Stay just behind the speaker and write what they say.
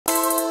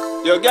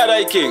Yo,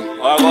 Gada King,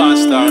 I go and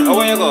start. Oh,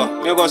 where you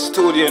go? You go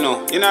studio, you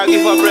know. You know,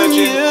 give up,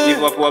 brethren.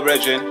 Give up, our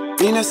brethren.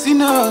 You know, see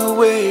no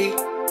way.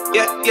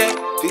 Yeah,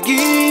 to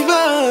give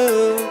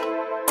up.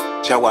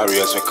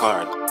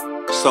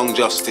 jahwarriorsrecordz, Song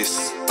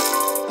Justice.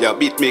 Your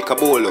beatmaker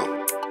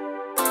Bolo.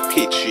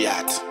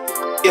 Patriot.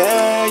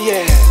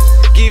 Yeah.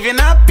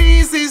 Giving up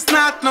peace is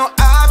not no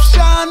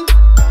option.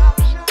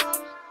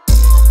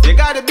 You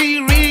gotta be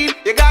real,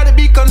 you gotta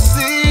be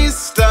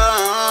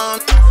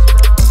consistent.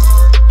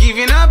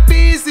 Giving up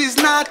peace is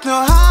not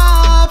no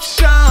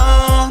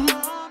option.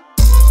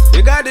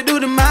 You gotta do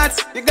the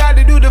maths, you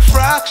gotta do the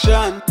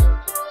fraction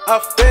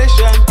of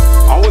patience.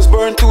 I was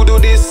born to do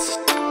this.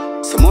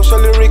 Some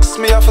motion lyrics,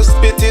 me have to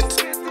spit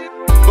it.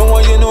 But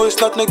what you know, it's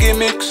not no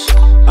gimmicks.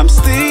 I'm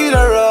still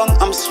around,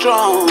 I'm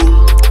strong.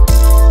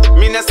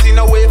 Me not see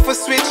no way for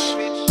switch.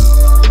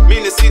 Me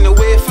no see no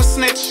way for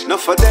snitch.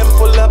 Enough of them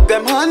pull up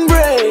them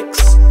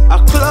handbrakes. I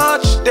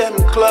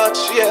clutch,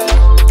 yeah.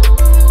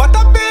 But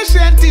a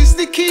patient is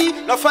the key.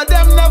 Enough of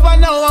them never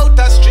know how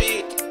to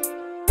street.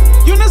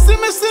 You know see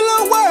me still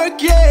at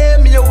work, yeah.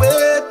 Me a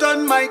wait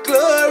on my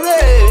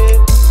glory.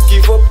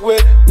 Give up way,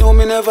 no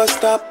me never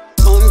stop.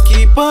 And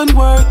keep on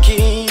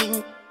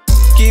working.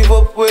 Give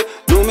up way,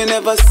 no me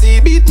never see.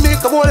 Beat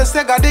make a boy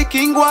say God the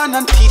king go on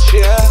and teach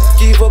ya.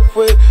 Give up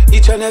way,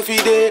 each and every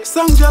day.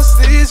 Song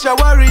Justice,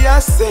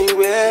 jahwarriors sing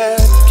way.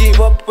 Give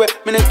up way,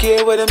 me no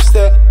care where them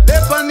stay. They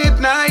on it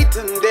night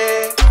and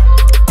day.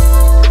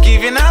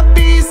 Giving up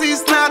peace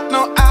is not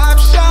no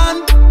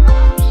option.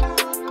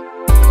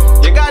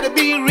 You gotta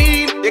be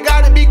real, you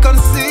gotta be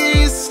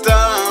consistent.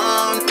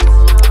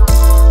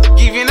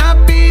 Giving up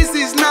peace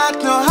is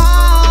not no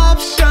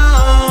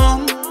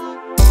option.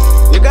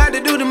 You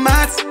gotta do the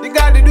maths, you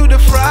gotta do the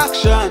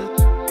fraction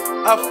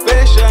of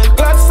patience.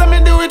 God said me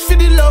do it for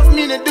the love,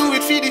 me no do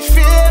it for the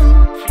fame.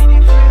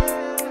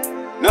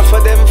 Not for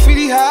them for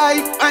the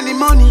hype and the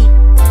money.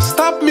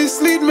 Stop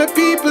mislead my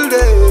people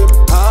them.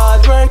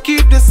 Hard work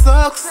keep the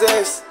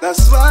success.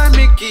 That's why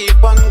me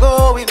keep on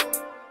going.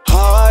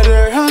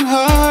 Harder and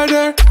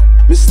harder.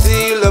 Me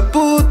still a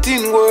put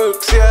in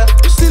works, yeah.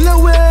 Me still a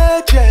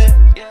wait, yeah.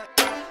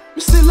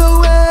 Me still a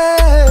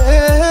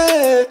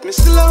wait. Me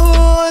still a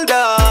hold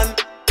on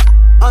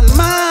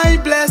my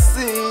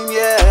blessing,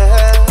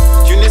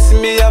 yeah. You see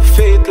me have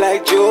faith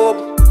like Job.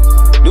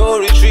 No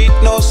retreat,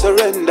 no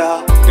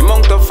surrender. The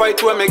amount of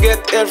fight where me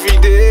get every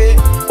day.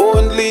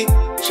 Only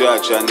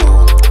Judge I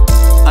know.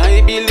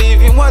 I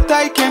believe in what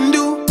I can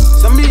do.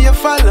 So me a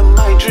follow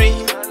my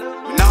dream.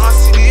 Now I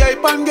see the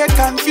hype and get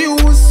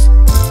confused.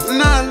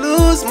 Now I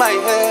lose my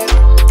head.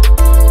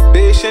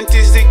 Patience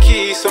is the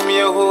key, so me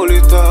a hold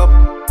it up.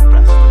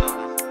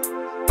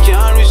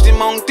 Can't reach the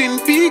mountain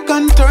peak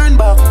and turn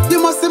back.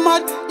 You must be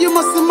mad, you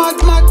must be mad.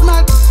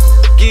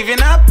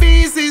 Giving up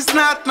peace is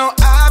not no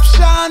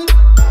option.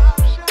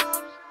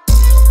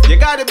 You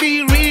gotta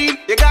be real,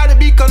 you gotta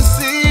be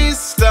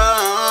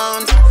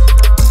consistent.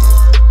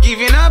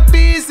 Giving up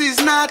peace is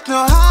not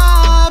no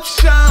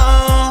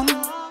option.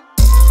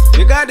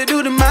 You gotta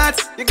do the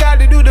maths, you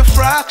gotta do the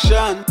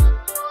fraction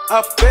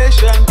of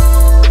patience.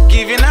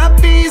 Giving up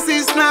peace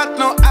is not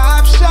no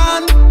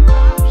option.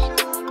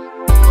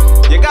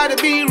 You gotta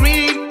be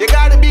real, you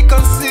gotta be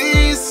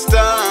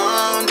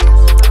consistent.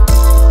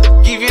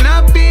 Giving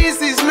up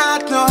peace is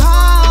not no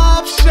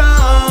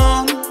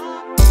option.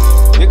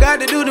 You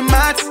gotta do the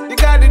maths, you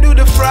gotta do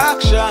the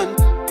fraction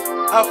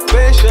of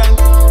patience.